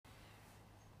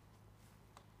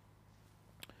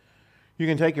You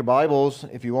can take your Bibles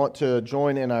if you want to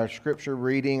join in our scripture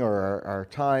reading or our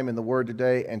time in the Word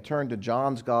today and turn to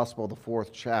John's Gospel, the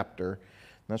 4th chapter.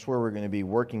 That's where we're going to be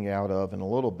working out of in a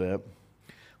little bit.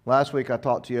 Last week I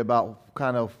talked to you about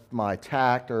kind of my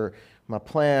tact or my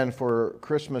plan for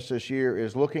Christmas this year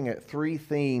is looking at three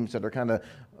themes that are kind of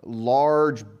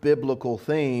large biblical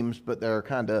themes, but they're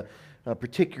kind of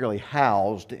particularly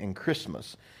housed in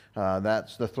Christmas.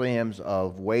 That's the themes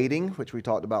of waiting, which we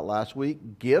talked about last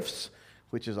week, gifts,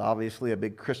 which is obviously a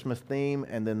big Christmas theme,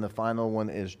 and then the final one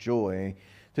is joy.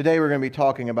 Today we're going to be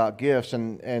talking about gifts,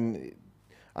 and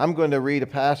I'm going to read a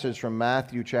passage from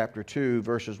Matthew chapter 2,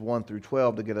 verses 1 through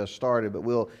 12 to get us started, but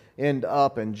we'll end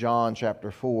up in John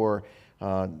chapter 4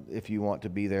 if you want to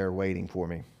be there waiting for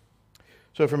me.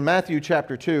 So from Matthew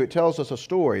chapter 2, it tells us a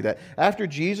story that after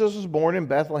Jesus was born in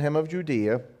Bethlehem of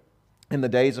Judea, in the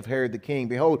days of Herod the king,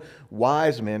 behold,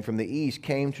 wise men from the east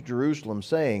came to Jerusalem,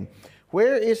 saying,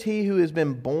 "Where is he who has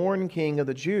been born King of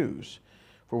the Jews?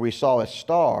 For we saw a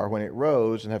star when it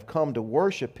rose and have come to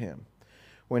worship him."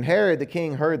 When Herod the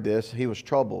king heard this, he was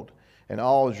troubled, and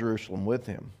all Jerusalem with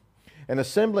him. And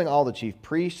assembling all the chief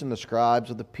priests and the scribes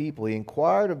of the people, he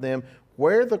inquired of them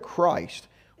where the Christ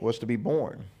was to be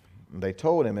born. And they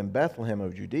told him, "In Bethlehem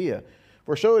of Judea.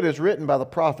 For so it is written by the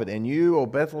prophet, And you, O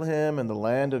Bethlehem, in the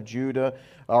land of Judah,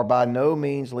 are by no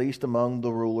means least among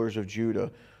the rulers of Judah.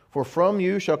 For from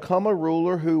you shall come a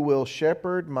ruler who will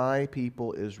shepherd my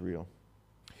people Israel."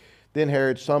 Then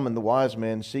Herod summoned the wise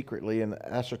men secretly and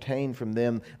ascertained from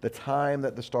them the time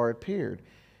that the star appeared.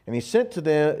 And he sent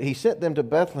them to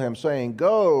Bethlehem, saying,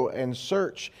 "Go and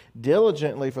search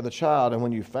diligently for the child, and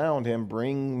when you found him,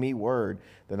 bring me word,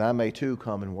 that I may too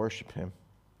come and worship him."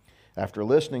 After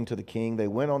listening to the king, they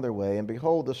went on their way, and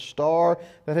behold, the star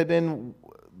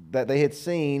that they had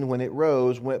seen when it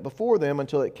rose went before them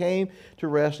until it came to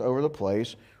rest over the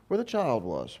place where the child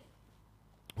was.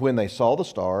 When they saw the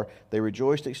star, they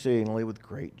rejoiced exceedingly with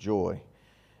great joy.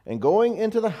 And going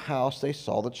into the house, they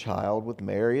saw the child with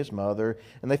Mary his mother,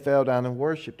 and they fell down and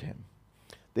worshipped him.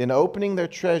 Then opening their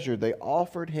treasure, they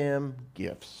offered him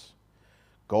gifts,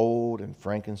 gold and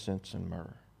frankincense and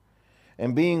myrrh.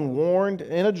 And being warned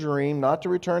in a dream not to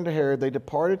return to Herod, they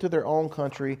departed to their own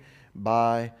country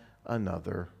by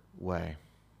another way.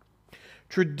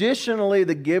 Traditionally,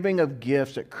 the giving of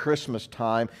gifts at Christmas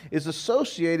time is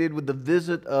associated with the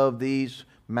visit of these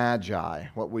magi,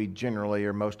 what we generally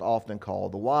or most often call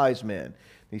the wise men,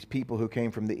 these people who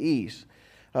came from the east.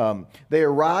 They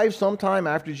arrive sometime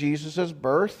after Jesus'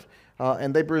 birth,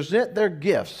 and they present their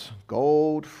gifts,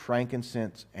 gold,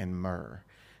 frankincense, and myrrh,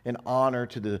 in honor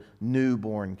to the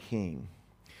newborn king.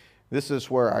 This is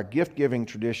where our gift-giving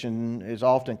tradition is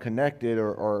often connected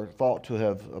or thought to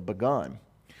have begun.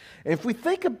 And if we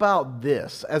think about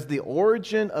this as the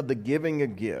origin of the giving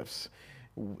of gifts,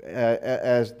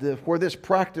 where this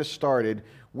practice started,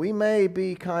 we may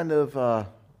be kind of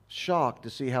shocked to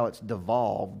see how it's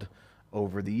devolved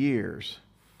over the years,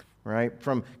 right?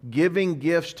 From giving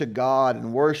gifts to God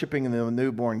and worshiping the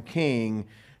newborn king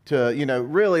to,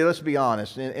 really, let's be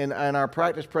honest, in our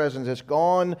practice presence, it's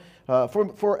gone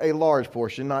for a large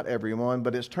portion, not everyone,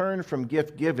 but it's turned from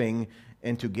gift giving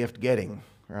into gift getting,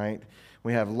 right?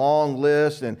 We have long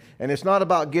lists, and it's not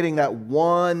about getting that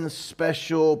one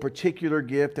special particular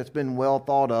gift that's been well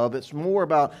thought of. It's more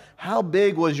about how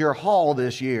big was your haul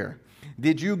this year?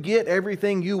 Did you get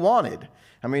everything you wanted?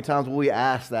 How many times will we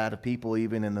ask that of people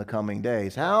even in the coming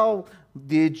days? How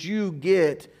did you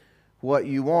get what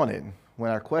you wanted? When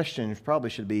our question probably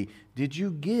should be, did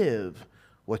you give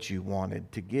what you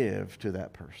wanted to give to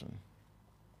that person?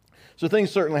 So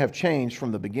things certainly have changed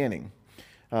from the beginning.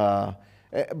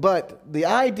 But the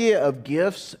idea of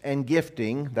gifts and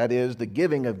gifting, that is, the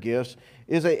giving of gifts,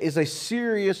 is a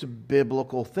serious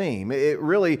biblical theme. It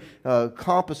really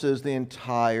encompasses the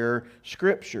entire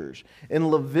Scriptures. In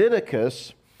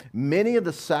Leviticus, many of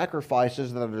the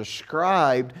sacrifices that are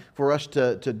described for us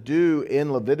to do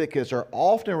in Leviticus are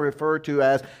often referred to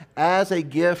as a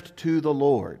gift to the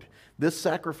Lord. This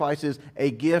sacrifice is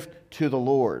a gift to the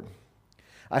Lord.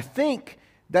 I think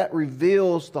that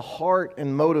reveals the heart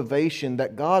and motivation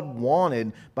that God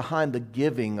wanted behind the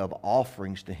giving of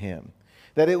offerings to Him.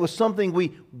 That it was something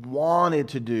we wanted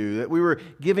to do, that we were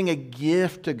giving a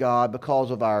gift to God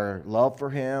because of our love for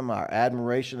Him, our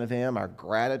admiration of Him, our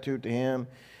gratitude to Him.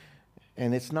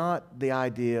 And it's not the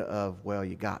idea of, well,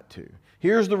 you got to.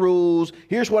 Here's the rules,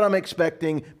 here's what I'm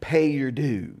expecting, pay your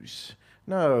dues.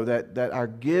 No, that our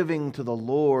giving to the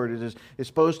Lord is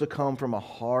supposed to come from a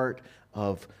heart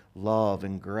of love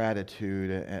and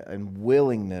gratitude and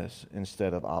willingness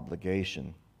instead of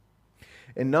obligation.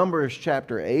 In Numbers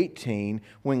chapter 18,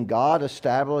 when God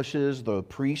establishes the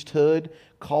priesthood,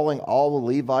 calling all the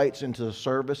Levites into the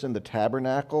service in the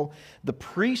tabernacle, the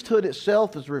priesthood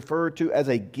itself is referred to as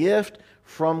a gift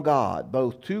from God,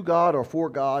 both to God or for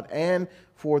God and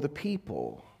for the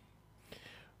people.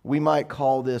 We might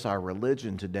call this our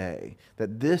religion today,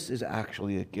 that this is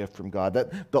actually a gift from God,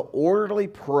 that the orderly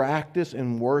practice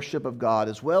and worship of God,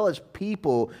 as well as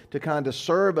people to kind of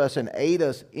serve us and aid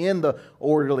us in the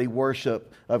orderly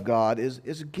worship of God, is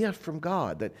a gift from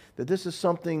God, that this is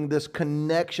something, this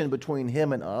connection between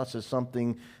Him and us is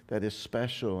something that is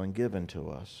special and given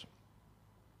to us.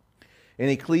 In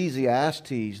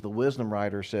Ecclesiastes, the wisdom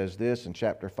writer says this in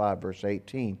chapter 5, verse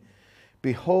 18,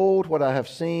 "Behold, what I have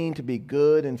seen to be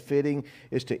good and fitting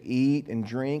is to eat and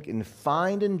drink and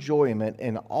find enjoyment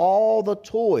in all the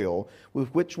toil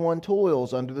with which one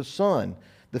toils under the sun,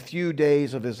 the few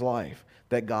days of his life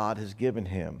that God has given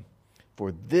him.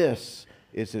 For this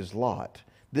is his lot."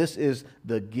 This is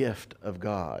the gift of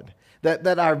God.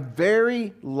 That our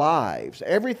very lives,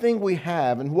 everything we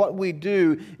have and what we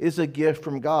do is a gift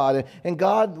from God. And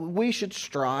God, we should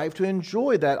strive to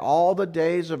enjoy that all the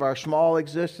days of our small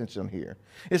existence in here.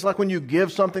 It's like when you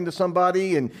give something to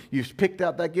somebody and you've picked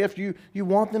out that gift, you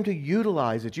want them to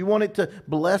utilize it. You want it to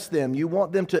bless them. You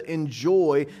want them to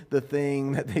enjoy the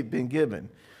thing that they've been given.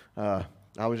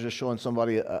 I was just showing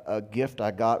somebody a gift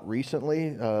I got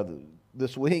recently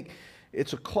this week.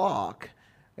 It's a clock.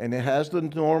 And it has the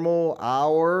normal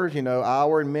hour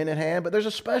and minute hand, but there's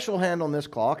a special hand on this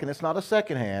clock, and it's not a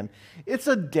second hand. It's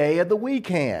a day of the week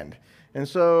hand. And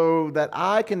so that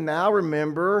I can now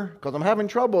remember, because I'm having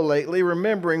trouble lately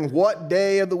remembering what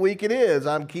day of the week it is.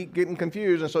 I keep getting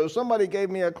confused. And so somebody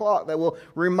gave me a clock that will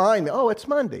remind me, oh, it's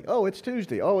Monday. Oh, it's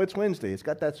Tuesday. Oh, it's Wednesday. It's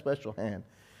got that special hand.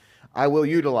 I will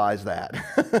utilize that.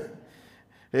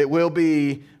 It will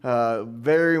be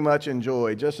very much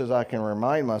enjoyed, just as I can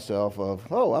remind myself of,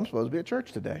 oh, I'm supposed to be at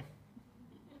church today.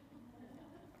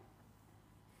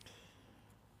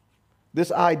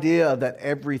 This idea that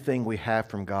everything we have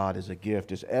from God is a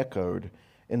gift is echoed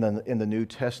in the New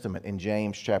Testament in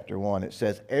James chapter 1. It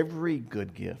says, "Every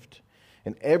good gift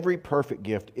and every perfect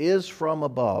gift is from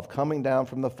above, coming down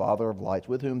from the Father of lights,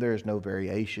 with whom there is no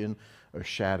variation or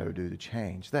shadow due to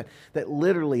change." That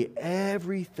literally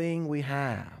everything we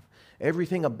have,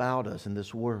 everything about us in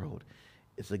this world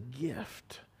is a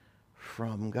gift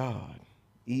from God,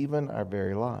 even our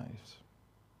very lives.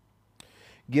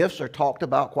 Gifts are talked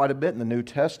about quite a bit in the New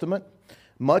Testament.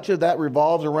 Much of that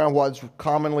revolves around what's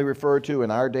commonly referred to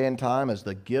in our day and time as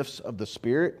the gifts of the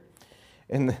Spirit.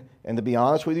 And to be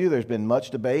honest with you, there's been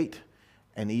much debate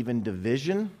and even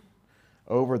division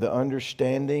over the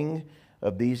understanding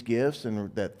of these gifts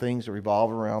and that things that revolve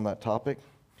around that topic.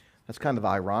 That's kind of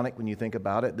ironic when you think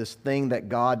about it. This thing that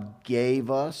God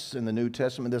gave us in the New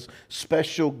Testament, this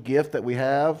special gift that we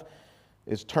have,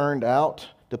 is turned out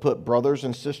to put brothers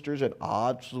and sisters at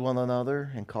odds with one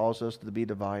another and cause us to be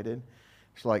divided.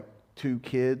 It's like two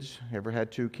kids. Ever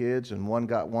had two kids and one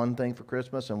got one thing for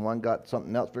Christmas and one got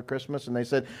something else for Christmas, and they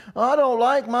said, "I don't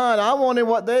like mine. I wanted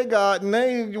what they got and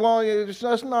they wanted,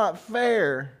 that's not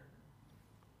fair."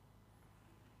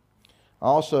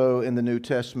 Also in the New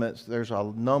Testament, there's a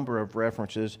number of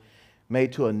references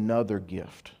made to another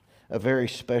gift, a very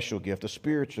special gift, a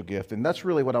spiritual gift. And that's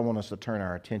really what I want us to turn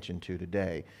our attention to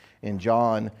today in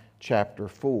John chapter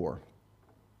 4.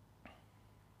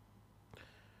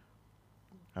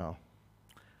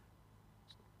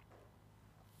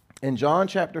 In John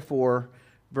chapter 4,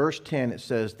 verse 10, it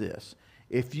says this,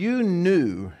 "If you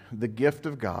knew the gift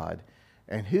of God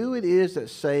and who it is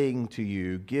that's saying to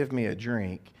you, 'Give me a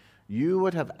drink,' you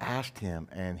would have asked him,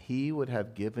 and he would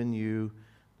have given you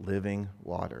living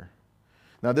water."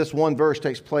 Now, this one verse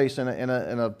takes place in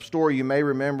a story you may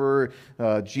remember.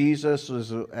 Jesus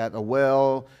was at a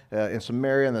well in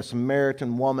Samaria, and the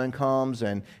Samaritan woman comes,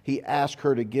 and he asks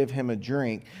her to give him a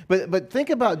drink. But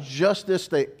think about just this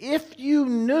thing. If you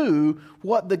knew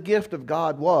what the gift of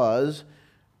God was,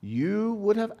 you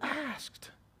would have asked.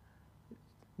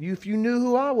 If you knew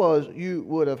who I was, you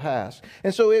would have asked.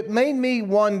 And so it made me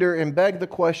wonder and beg the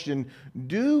question,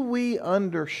 do we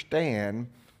understand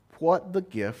what the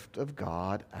gift of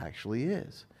God actually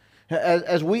is?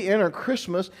 As we enter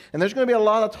Christmas, and there's going to be a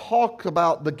lot of talk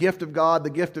about the gift of God,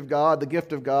 the gift of God, the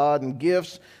gift of God, and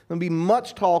gifts. There'll be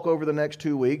much talk over the next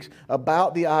 2 weeks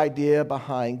about the idea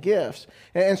behind gifts.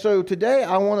 And so today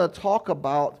I want to talk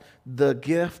about the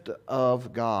gift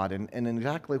of God and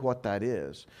exactly what that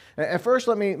is. And first,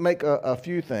 let me make a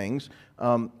few things.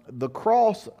 The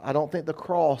cross, I don't think the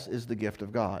cross is the gift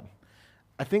of God.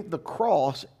 I think the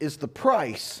cross is the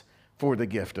price for the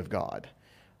gift of God.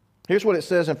 Here's what it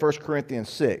says in 1 Corinthians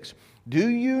 6. Do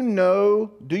you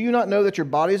not know that your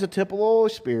body is a temple of the Holy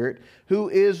Spirit, who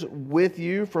is with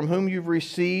you, from whom you've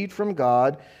received from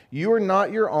God? You are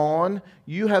not your own.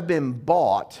 You have been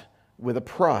bought with a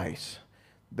price.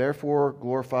 Therefore,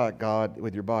 glorify God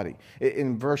with your body.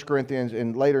 In 1 Corinthians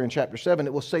and later in chapter 7,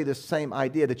 it will say this same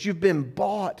idea, that you've been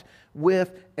bought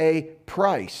with a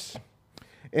price.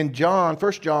 In 1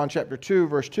 John chapter 2,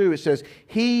 verse 2, it says,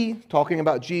 He, talking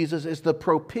about Jesus, is the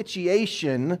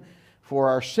propitiation for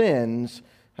our sins.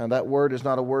 And that word is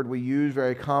not a word we use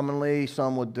very commonly.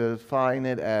 Some would define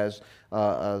it as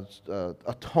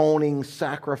atoning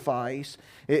sacrifice.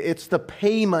 It's the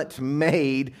payment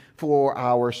made for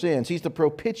our sins. He's the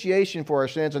propitiation for our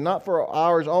sins, and not for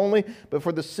ours only, but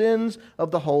for the sins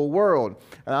of the whole world.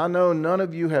 And I know none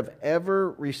of you have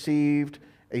ever received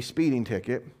a speeding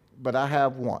ticket, but I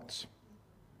have once.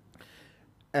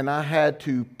 And I had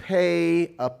to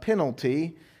pay a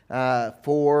penalty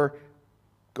for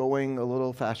going a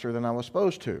little faster than I was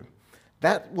supposed to.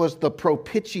 That was the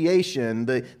propitiation,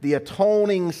 the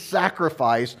atoning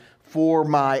sacrifice for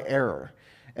my error.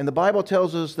 And the Bible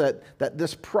tells us that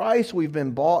this price we've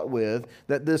been bought with,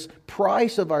 that this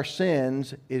price of our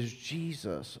sins is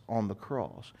Jesus on the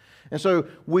cross. And so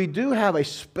we do have a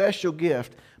special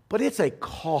gift, but it's a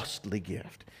costly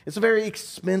gift. It's a very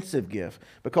expensive gift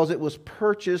because it was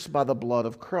purchased by the blood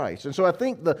of Christ. And so I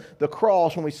think the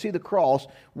cross, when we see the cross,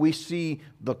 we see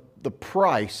the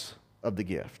price of the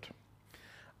gift.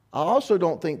 I also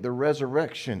don't think the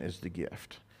resurrection is the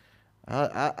gift.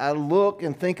 I look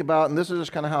and think about, and this is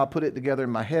just kind of how I put it together in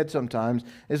my head sometimes,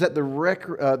 is that the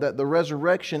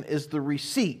resurrection is the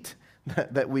receipt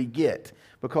that we get.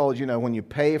 Because, when you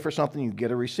pay for something, you get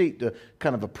a receipt,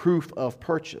 kind of a proof of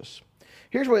purchase.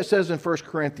 Here's what it says in 1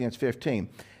 Corinthians 15.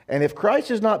 And if Christ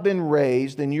has not been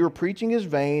raised, then your preaching is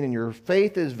vain and your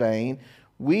faith is vain.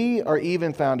 We are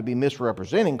even found to be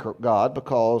misrepresenting God,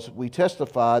 because we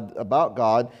testified about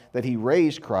God that He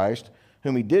raised Christ,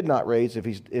 whom He did not raise, if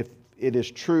it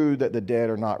is true that the dead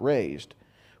are not raised.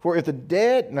 For if the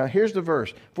dead, now here's the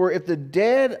verse, for if the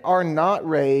dead are not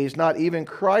raised, not even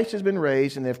Christ has been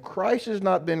raised, and if Christ has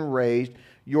not been raised,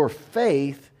 your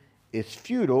faith is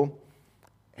futile,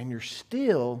 and you're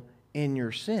still in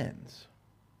your sins.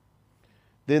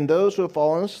 Then those who have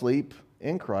fallen asleep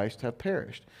in Christ have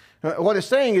perished. What it's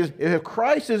saying is, if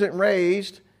Christ isn't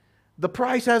raised, the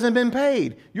price hasn't been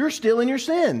paid. You're still in your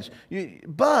sins.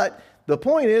 But the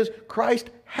point is, Christ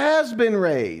has been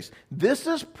raised. This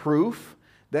is proof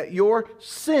that your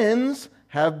sins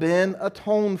have been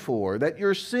atoned for, that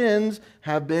your sins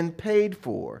have been paid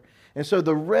for. And so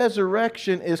the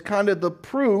resurrection is kind of the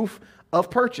proof of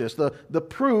purchase, the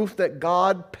proof that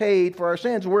God paid for our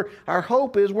sins. Our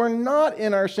hope is we're not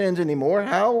in our sins anymore.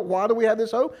 Why do we have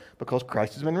this hope? Because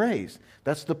Christ has been raised.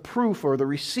 That's the proof or the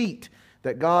receipt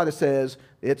that God says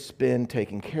it's been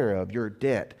taken care of. Your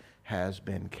debt has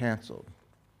been canceled.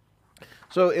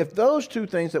 So if those two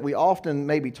things that we often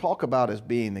maybe talk about as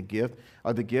being the gift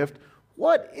are the gift,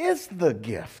 what is the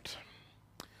gift?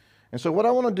 And so what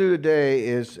I want to do today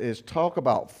is talk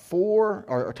about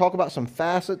talk about some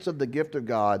facets of the gift of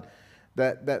God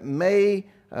that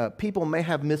people may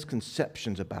have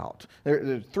misconceptions about.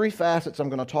 There are three facets I'm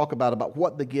going to talk about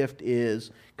what the gift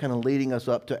is, kind of leading us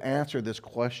up to answer this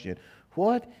question.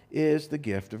 What is the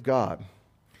gift of God?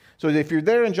 So if you're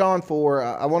there in John 4,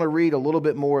 I want to read a little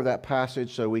bit more of that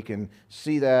passage so we can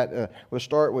see that. We'll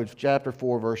start with chapter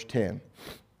 4, verse 10.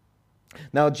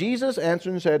 Now Jesus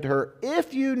answered and said to her,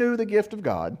 if you knew the gift of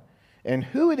God, and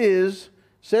who it is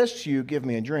says to you, give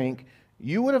me a drink,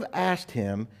 you would have asked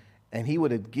him, and he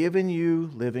would have given you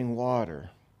living water.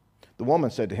 The woman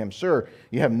said to him, sir,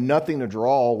 you have nothing to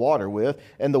draw water with,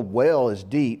 and the well is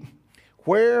deep.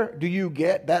 Where do you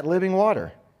get that living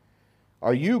water?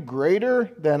 Are you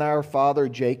greater than our father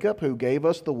Jacob, who gave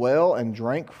us the well and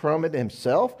drank from it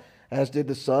himself, as did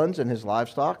the sons and his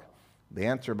livestock? The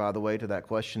answer, by the way, to that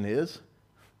question is,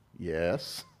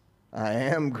 yes, I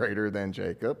am greater than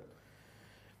Jacob.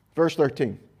 Verse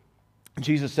 13,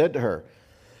 Jesus said to her,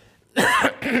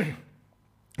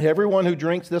 everyone who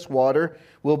drinks this water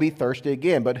will be thirsty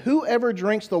again, but whoever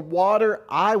drinks the water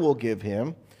I will give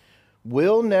him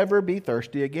will never be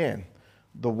thirsty again.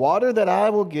 The water that I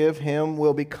will give him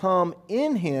will become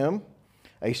in him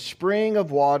a spring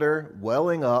of water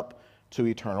welling up to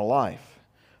eternal life.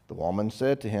 The woman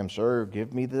said to him, sir,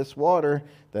 give me this water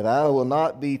that I will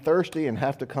not be thirsty and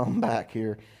have to come back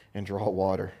here and draw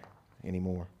water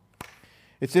anymore.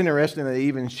 It's interesting that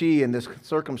even she, in this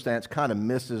circumstance, kind of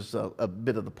misses a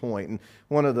bit of the point. And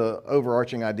one of the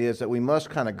overarching ideas that we must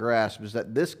kind of grasp is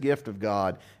that this gift of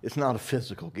God is not a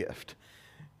physical gift.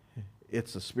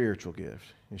 it's a spiritual gift.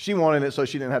 She wanted it so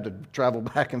she didn't have to travel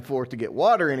back and forth to get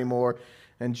water anymore.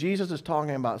 And Jesus is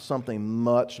talking about something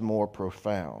much more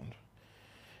profound.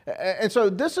 And so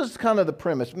this is kind of the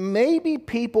premise. Maybe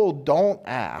people don't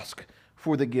ask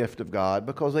for the gift of God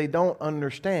because they don't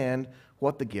understand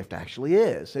what the gift actually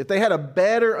is. If they had a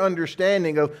better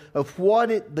understanding of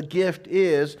what the gift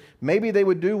is, maybe they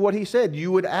would do what he said.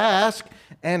 You would ask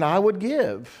and I would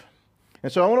give.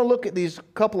 And so I want to look at these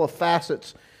couple of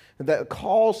facets that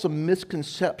cause some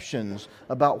misconceptions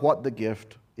about what the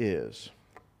gift is.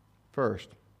 First,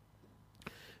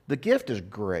 the gift is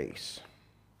grace.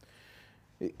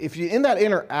 If you in that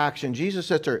interaction, Jesus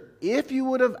says to her, if you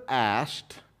would have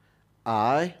asked,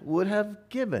 I would have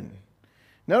given.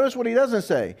 Notice what he doesn't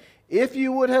say. If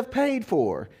you would have paid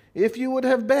for, if you would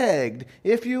have begged,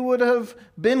 if you would have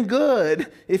been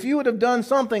good, if you would have done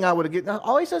something, I would have given.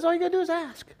 All he says, all you got to do is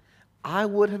ask. I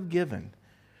would have given.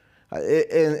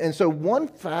 And so one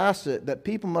facet that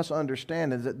people must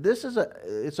understand is that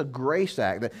it's a grace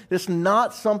act. That it's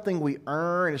not something we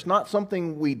earn. It's not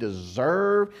something we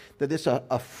deserve. That it's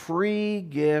a free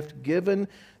gift given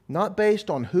not based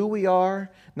on who we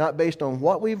are, not based on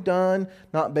what we've done,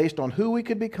 not based on who we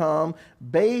could become,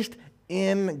 based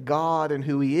in God and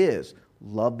who He is,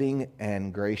 loving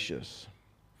and gracious.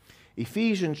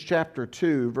 Ephesians chapter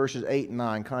 2, verses 8 and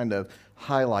 9 kind of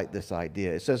highlight this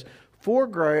idea. It says,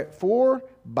 For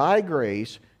by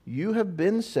grace you have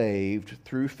been saved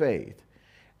through faith,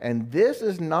 and this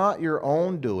is not your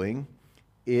own doing,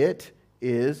 it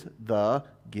is the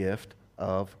gift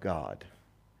of God.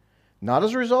 Not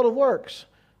as a result of works,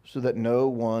 so that no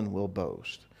one will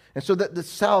boast. And so that the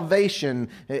salvation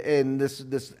and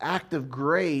this act of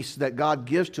grace that God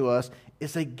gives to us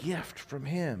is a gift from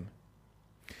Him.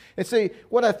 And see,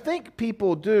 what I think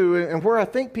people do, and where I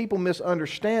think people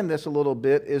misunderstand this a little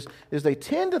bit, is they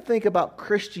tend to think about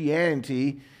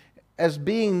Christianity as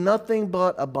being nothing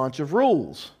but a bunch of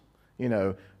rules. You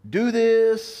know, do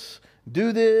this,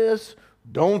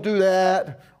 don't do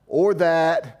that, or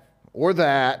that, or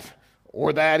that,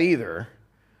 or that either.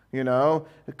 You know,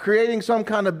 creating some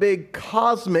kind of big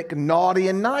cosmic naughty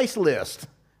and nice list,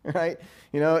 right?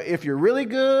 You know, if you're really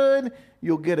good,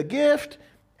 you'll get a gift.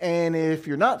 And if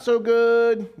you're not so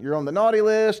good, you're on the naughty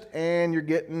list and you're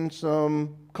getting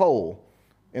some coal.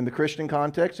 In the Christian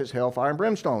context, it's hellfire and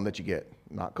brimstone that you get,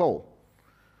 not coal.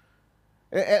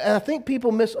 And I think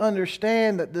people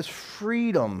misunderstand that this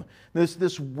freedom,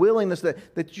 this willingness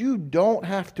that you don't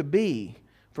have to be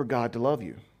for God to love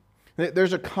you.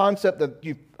 There's a concept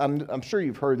that I'm sure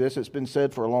you've heard this. It's been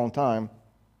said for a long time.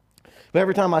 But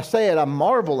every time I say it, I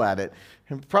marvel at it.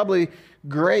 And probably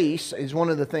grace is one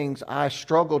of the things I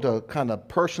struggle to kind of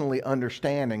personally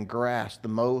understand and grasp the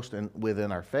most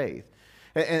within our faith.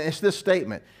 And it's this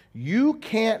statement: you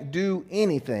can't do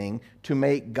anything to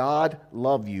make God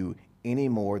love you any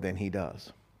more than He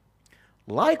does.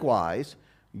 Likewise,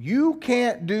 you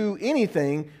can't do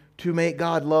anything to make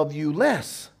God love you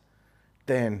less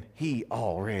than He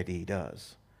already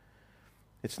does.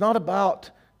 It's not about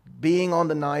being on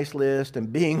the nice list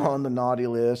and being on the naughty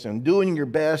list and doing your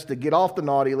best to get off the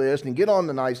naughty list and get on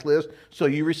the nice list so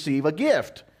you receive a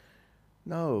gift.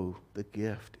 No, the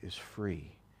gift is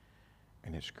free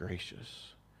and it's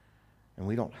gracious. And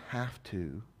we don't have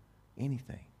to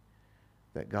anything.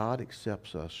 That God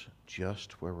accepts us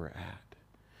just where we're at.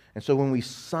 And so when we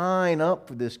sign up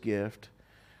for this gift,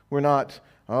 we're not,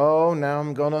 oh, now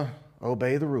I'm going to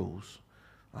obey the rules.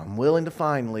 I'm willing to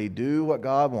finally do what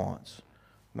God wants.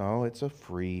 No, it's a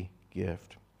free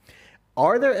gift.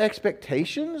 Are there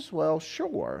expectations? Well,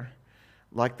 sure,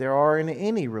 like there are in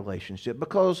any relationship,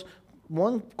 because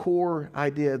one core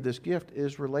idea of this gift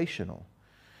is relational.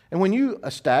 And when you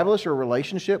establish a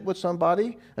relationship with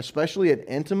somebody, especially an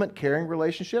intimate, caring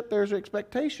relationship, there's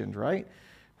expectations, right?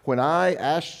 When I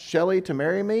asked Shelley to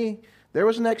marry me, there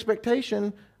was an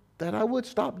expectation that I would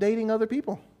stop dating other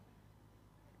people.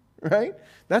 Right?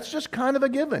 That's just kind of a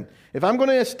given. If I'm going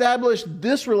to establish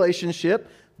this relationship,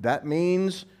 that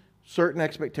means certain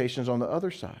expectations on the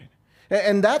other side.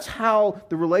 And that's how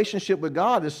the relationship with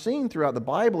God is seen throughout the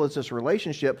Bible, is this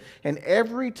relationship. And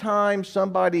every time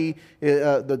somebody,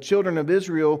 the children of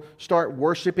Israel, start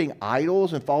worshiping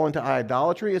idols and fall into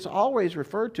idolatry, it's always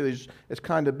referred to as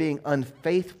kind of being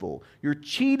unfaithful. You're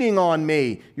cheating on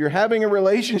me. You're having a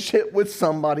relationship with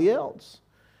somebody else.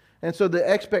 And so the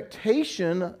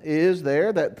expectation is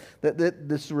there that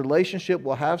this relationship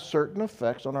will have certain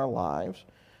effects on our lives.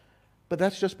 But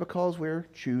that's just because we're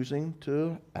choosing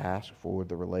to ask for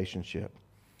the relationship.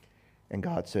 And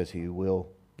God says He will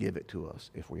give it to us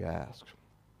if we ask.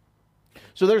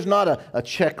 So there's not a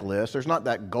checklist. There's not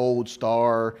that gold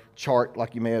star chart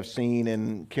like you may have seen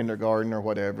in kindergarten or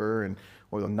whatever,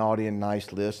 or the naughty and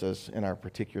nice list as in our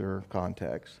particular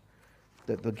context.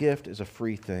 That the gift is a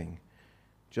free thing,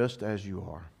 just as you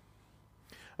are.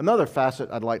 Another facet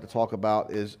I'd like to talk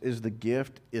about is the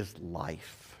gift is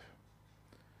life.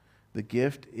 The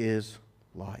gift is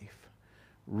life,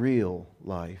 real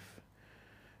life.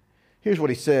 Here's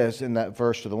what he says in that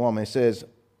verse to the woman. He says,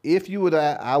 if you would,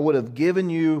 I would have given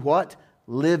you what?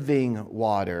 Living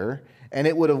water, and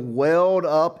it would have welled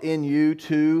up in you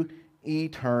to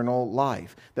eternal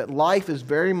life. That life is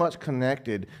very much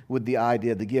connected with the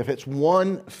idea of the gift. It's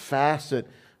one facet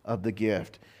of the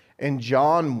gift. In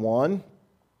John 1,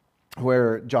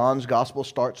 where John's gospel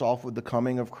starts off with the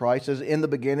coming of Christ, says, in the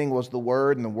beginning was the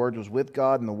Word, and the Word was with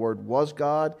God, and the Word was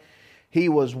God. He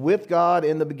was with God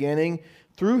in the beginning.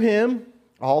 Through Him,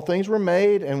 all things were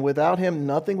made, and without Him,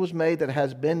 nothing was made that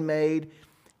has been made.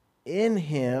 In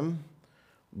Him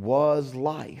was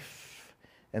life,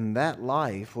 and that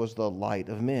life was the light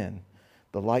of men.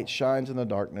 The light shines in the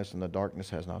darkness, and the darkness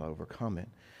has not overcome it.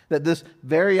 That this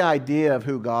very idea of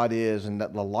who God is and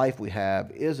that the life we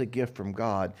have is a gift from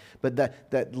God, but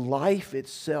that life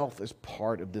itself is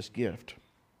part of this gift.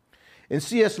 In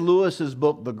C.S. Lewis's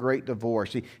book, The Great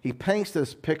Divorce, he paints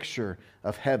this picture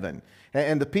of heaven.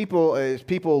 And the people, it's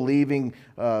people leaving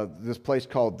this place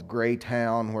called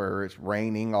Greytown, where it's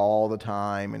raining all the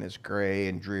time and it's gray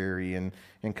and dreary and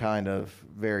kind of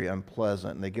very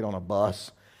unpleasant. And they get on a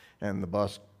bus, and the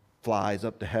bus flies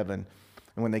up to heaven.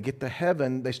 And when they get to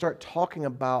heaven, they start talking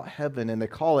about heaven, and they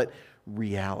call it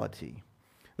reality.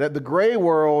 That the gray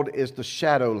world is the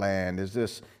shadow land, is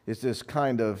this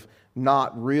kind of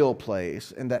not real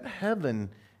place, and that heaven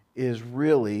is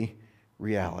really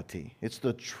reality. It's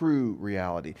the true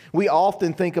reality. We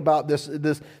often think about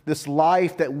this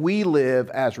life that we live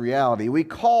as reality. We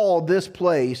call this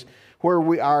place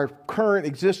where our current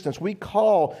existence, we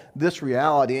call this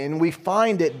reality, and we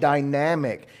find it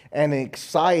dynamic and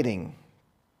exciting.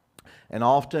 And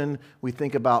often we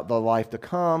think about the life to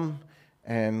come,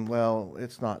 and well,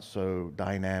 it's not so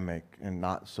dynamic and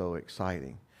not so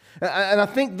exciting. And I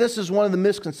think this is one of the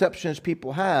misconceptions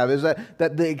people have, is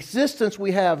that the existence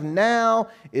we have now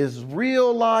is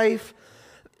real life,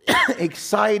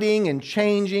 exciting and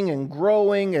changing and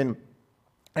growing and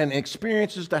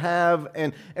experiences to have.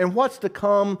 And what's to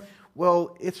come,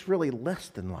 well, it's really less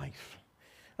than life.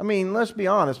 I mean, let's be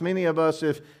honest. Many of us,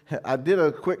 if I did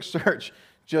a quick search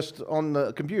just on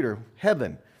the computer,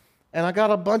 heaven, and I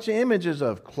got a bunch of images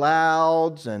of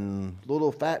clouds and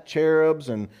little fat cherubs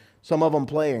and some of them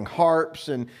playing harps.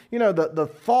 And, you know, the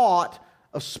thought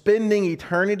of spending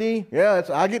eternity,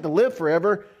 I get to live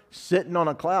forever sitting on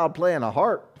a cloud playing a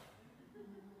harp.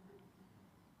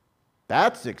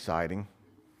 That's exciting.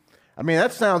 I mean,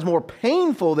 that sounds more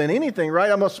painful than anything,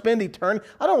 right? I'm going to spend eternity.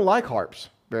 I don't like harps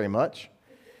very much.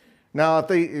 Now,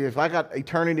 if I got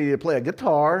eternity to play a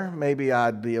guitar, maybe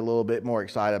I'd be a little bit more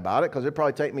excited about it, because it'd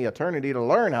probably take me eternity to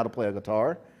learn how to play a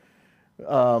guitar.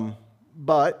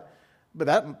 But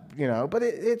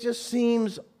it just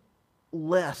seems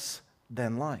less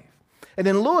than life. And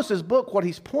in Lewis's book, what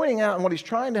he's pointing out and what he's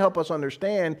trying to help us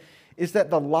understand is that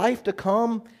the life to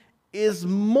come is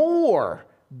more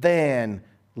than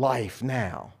life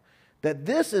now. That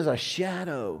this is a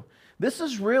shadow. This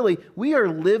is really, we are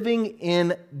living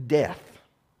in death.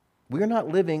 We are not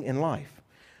living in life.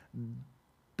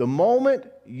 The moment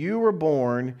you were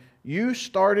born, you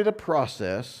started a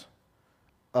process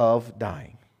of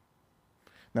dying.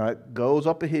 Now, it goes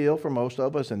up a hill for most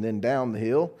of us and then down the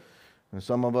hill. And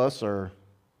some of us are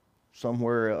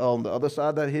somewhere on the other side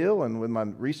of that hill. And with my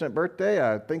recent birthday,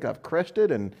 I think I've crested,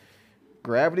 and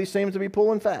gravity seems to be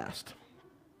pulling fast.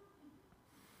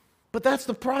 But that's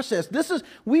the process.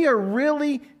 We are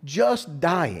really just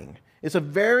dying. It's a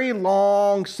very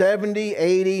long 70,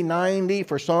 80, 90,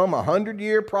 for some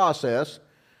 100-year process.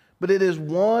 But it is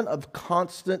one of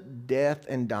constant death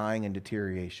and dying and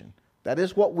deterioration. That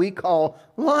is what we call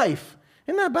life.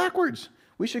 Isn't that backwards?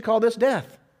 We should call this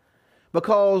death.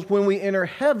 Because when we enter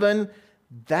heaven,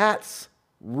 that's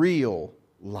real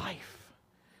life.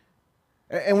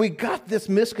 And we got this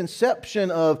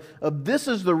misconception of this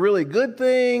is the really good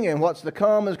thing, and what's to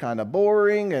come is kind of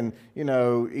boring, and,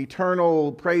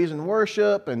 eternal praise and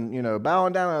worship, and,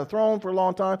 bowing down on the throne for a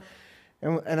long time.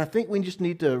 And I think we just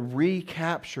need to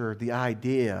recapture the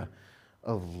idea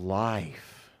of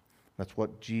life. That's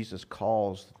what Jesus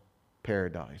calls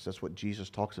paradise. That's what Jesus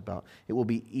talks about. It will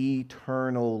be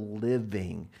eternal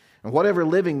living. And whatever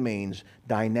living means,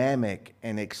 dynamic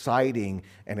and exciting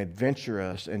and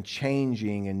adventurous and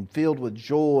changing and filled with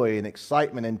joy and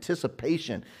excitement,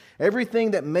 anticipation.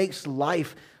 Everything that makes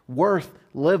life worth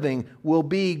living will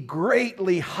be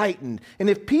greatly heightened. And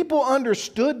if people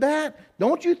understood that,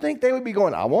 don't you think they would be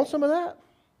going, I want some of that?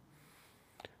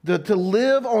 To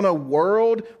live on a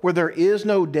world where there is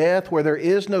no death, where there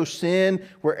is no sin,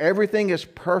 where everything is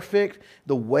perfect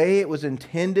the way it was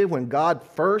intended when God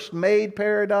first made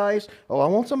paradise. Oh, I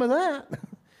want some of that.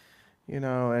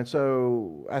 And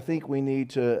so I think we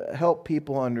need to help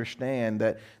people understand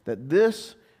that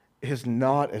this is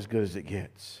not as good as it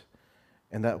gets.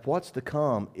 And that what's to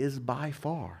come is by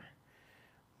far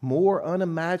more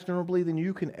unimaginably than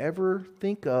you can ever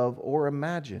think of or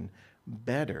imagine,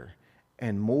 better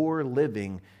and more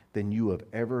living than you have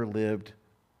ever lived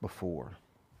before.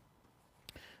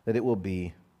 That it will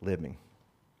be living.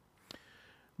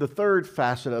 The third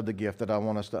facet of the gift that I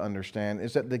want us to understand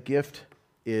is that the gift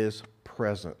is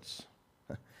presence.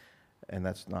 And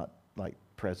that's not like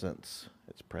presents,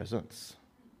 it's presence.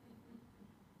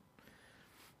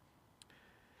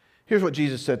 Here's what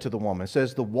Jesus said to the woman. It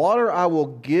says, the water I will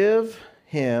give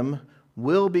him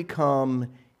will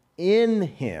become in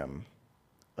him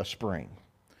a spring.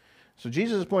 So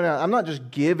Jesus is pointing out, I'm not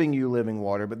just giving you living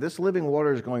water, but this living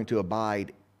water is going to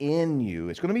abide in you.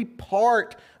 It's going to be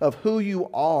part of who you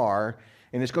are,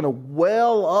 and it's going to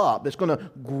well up. It's going to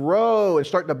grow and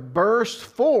start to burst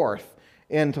forth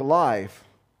into life.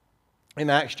 In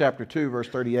Acts chapter 2, verse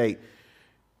 38,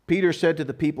 Peter said to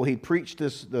the people, he preached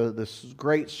this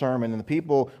great sermon, and the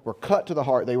people were cut to the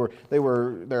heart.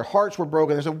 Their hearts were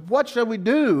broken. They said, what shall we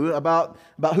do about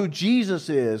who Jesus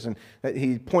is? And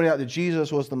he pointed out that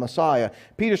Jesus was the Messiah.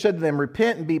 Peter said to them,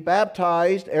 repent and be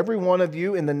baptized, every one of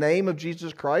you, in the name of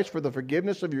Jesus Christ for the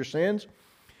forgiveness of your sins,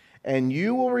 and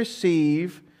you will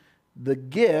receive the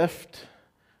gift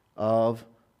of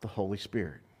the Holy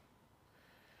Spirit.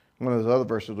 One of those other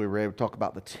verses we read, we talk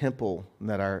about the temple, and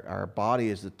that our body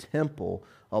is the temple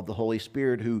of the Holy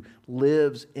Spirit who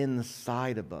lives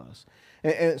inside of us.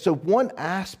 And so one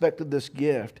aspect of this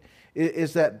gift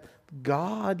is that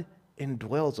God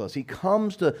indwells us. He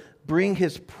comes to bring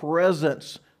His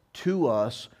presence to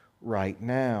us right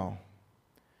now.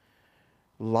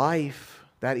 Life,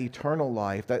 that eternal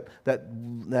life, that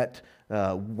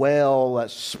well,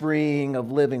 that spring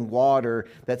of living water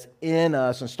that's in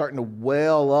us and starting to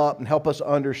well up and help us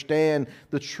understand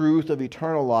the truth of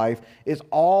eternal life is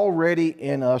already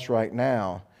in us right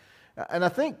now. And I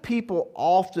think people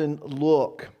often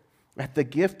look at the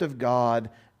gift of God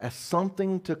as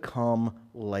something to come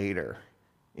later.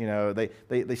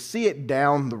 They see it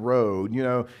down the road.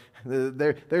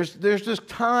 There's this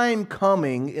time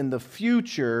coming in the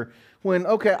future when,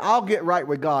 okay, I'll get right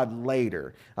with God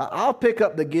later. I'll pick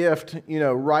up the gift,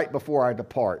 right before I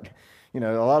depart. A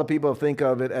lot of people think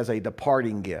of it as a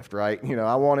departing gift, right?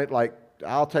 I want it like,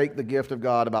 I'll take the gift of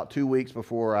God about 2 weeks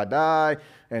before I die,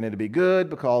 and it'll be good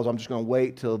because I'm just going to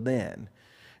wait till then.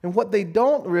 And what they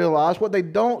don't realize, what they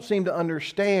don't seem to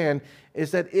understand,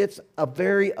 is that it's a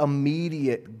very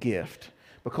immediate gift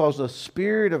because the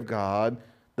Spirit of God,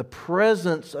 the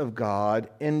presence of God,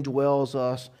 indwells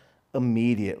us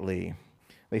immediately.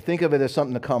 They think of it as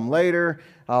something to come later.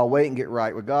 I'll wait and get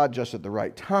right with God just at the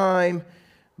right time.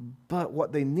 But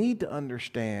what they need to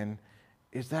understand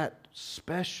is that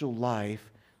special life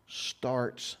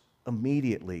starts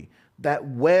immediately. That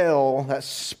well, that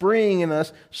spring in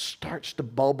us starts to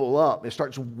bubble up. It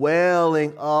starts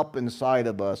welling up inside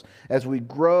of us as we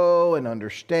grow and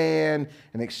understand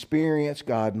and experience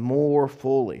God more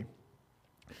fully.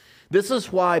 This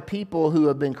is why people who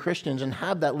have been Christians and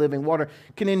have that living water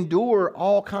can endure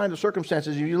all kinds of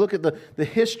circumstances. If you look at the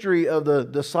history of the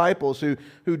disciples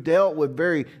who dealt with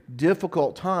very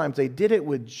difficult times, they did it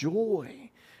with joy.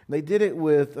 They did it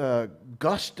with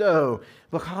gusto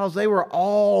because they were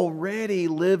already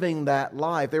living that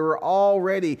life. They were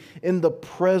already in the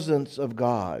presence of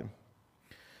God.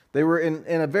 They were in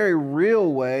a very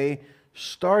real way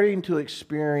starting to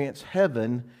experience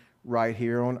heaven right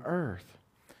here on earth.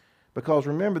 Because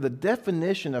remember, the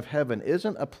definition of heaven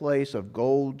isn't a place of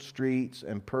gold streets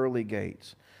and pearly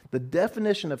gates. The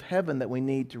definition of heaven that we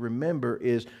need to remember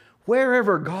is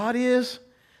wherever God is,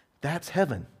 that's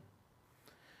heaven.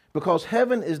 Because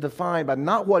heaven is defined by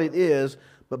not what it is,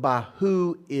 but by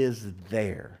who is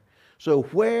there. So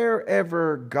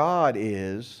wherever God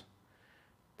is,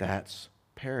 that's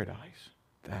paradise.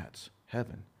 That's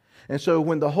heaven. And so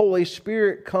when the Holy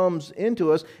Spirit comes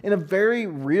into us in a very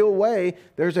real way,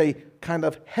 there's a kind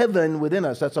of heaven within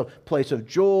us. That's a place of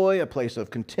joy, a place of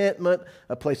contentment,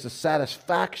 a place of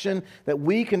satisfaction that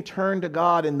we can turn to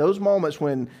God in those moments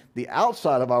when the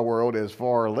outside of our world is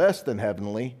far less than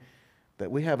heavenly, that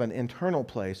we have an internal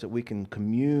place that we can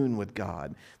commune with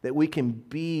God, that we can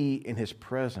be in His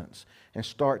presence and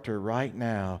start to right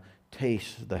now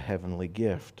taste the heavenly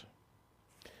gift.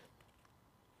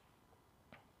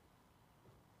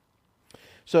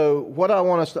 So what I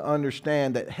want us to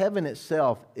understand, that heaven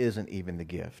itself isn't even the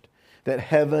gift. That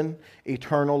heaven,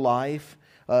 eternal life,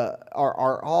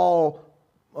 are all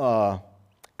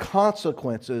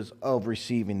consequences of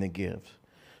receiving the gift.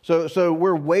 So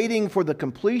we're waiting for the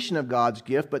completion of God's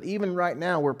gift, but even right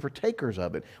now we're partakers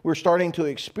of it. We're starting to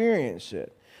experience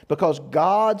it. Because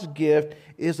God's gift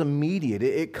is immediate.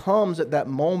 It comes at that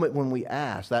moment when we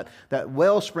ask. That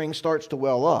wellspring starts to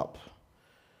well up.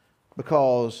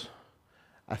 Because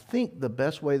I think the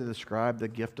best way to describe the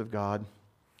gift of God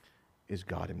is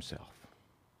God Himself.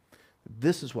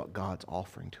 This is what God's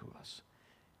offering to us.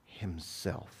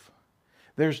 Himself.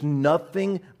 There's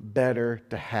nothing better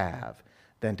to have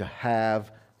than to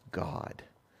have God.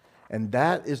 And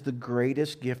that is the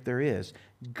greatest gift there is.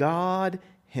 God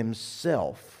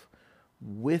Himself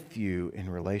with you in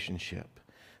relationship.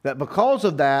 That because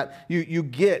of that, you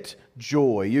get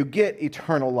joy, you get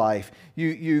eternal life,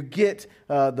 you get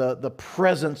the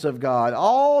presence of God.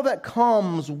 All that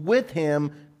comes with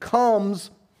Him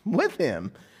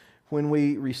when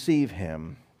we receive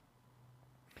Him.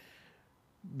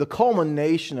 The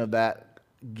culmination of that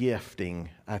gifting,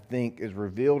 I think, is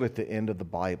revealed at the end of the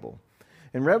Bible.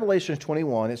 In Revelation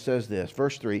 21, it says this,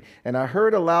 verse 3, "And I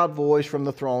heard a loud voice from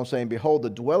the throne saying, Behold,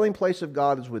 the dwelling place of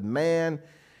God is with man,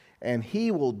 and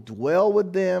He will dwell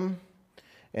with them,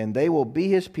 and they will be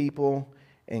His people,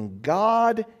 and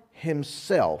God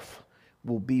Himself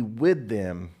will be with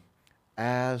them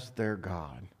as their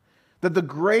God." That the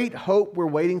great hope we're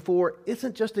waiting for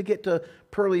isn't just to get to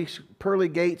pearly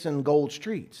gates and gold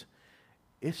streets.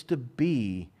 It's to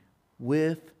be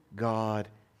with God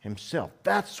Himself.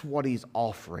 That's what He's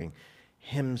offering,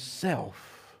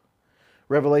 Himself.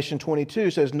 Revelation 22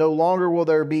 says, "No longer will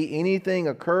there be anything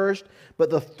accursed,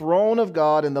 but the throne of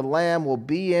God and the Lamb will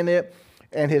be in it,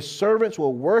 and His servants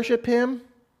will worship Him.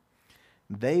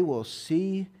 They will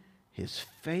see His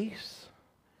face,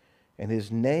 and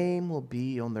His name will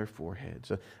be on their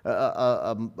foreheads."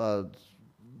 A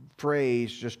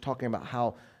phrase just talking about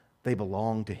how they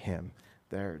belong to Him.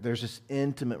 There's this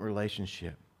intimate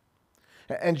relationship.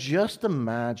 And just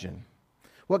imagine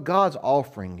what God's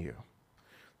offering you.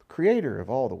 The Creator of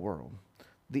all the world,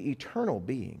 the eternal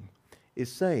being,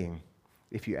 is saying,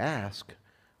 if you ask,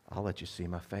 I'll let you see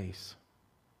my face.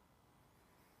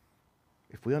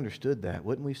 If we understood that,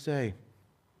 wouldn't we say,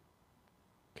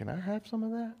 can I have some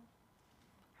of that?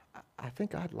 I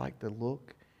think I'd like to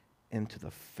look into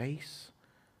the face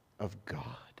of God.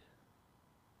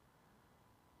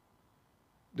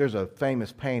 There's a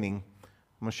famous painting.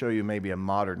 I'm going to show you maybe a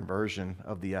modern version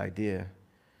of the idea.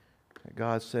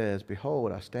 God says,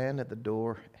 "Behold, I stand at the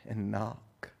door and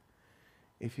knock.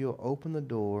 If you'll open the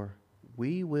door,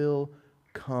 we will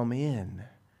come in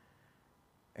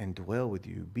and dwell with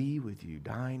you, be with you,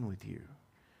 dine with you."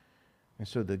 And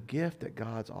so the gift that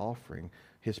God's offering,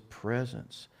 His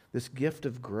presence, this gift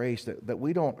of grace that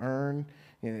we don't earn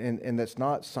and that's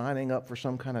not signing up for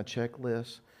some kind of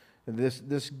checklist,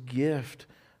 this gift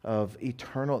of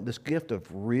eternal, this gift of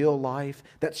real life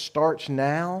that starts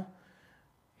now,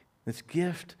 this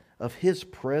gift of His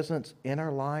presence in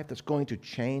our life that's going to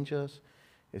change us,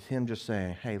 is Him just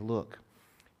saying, hey, look,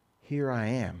 here I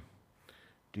am.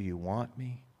 Do you want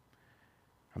me?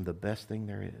 I'm the best thing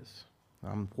there is.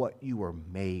 I'm what you were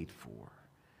made for.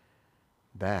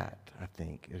 That, I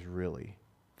think, is really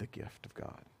the gift of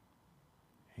God.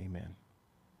 Amen.